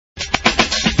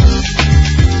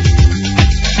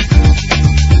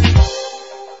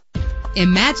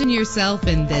Imagine yourself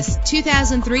in this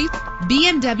 2003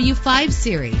 BMW 5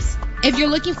 Series. If you're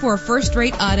looking for a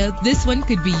first-rate auto, this one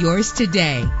could be yours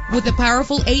today. With a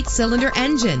powerful 8-cylinder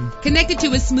engine connected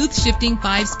to a smooth shifting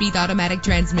 5-speed automatic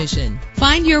transmission.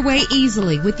 Find your way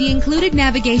easily with the included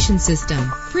navigation system.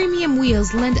 Premium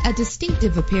wheels lend a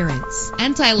distinctive appearance.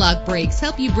 Anti-lock brakes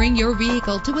help you bring your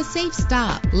vehicle to a safe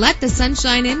stop. Let the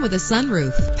sunshine in with a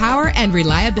sunroof. Power and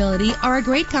reliability are a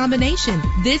great combination.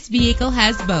 This vehicle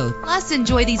has both. Plus,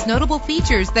 enjoy these notable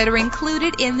features that are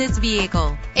included in this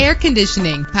vehicle: air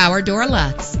conditioning, power door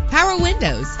locks, power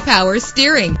windows, power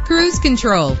steering, cruise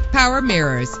control, power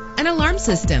mirrors, an alarm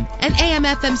system, an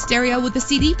AM/FM stereo with a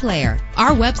CD player.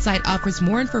 Our website offers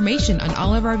more information on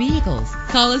all of our vehicles.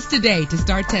 Call us today to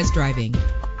start test driving.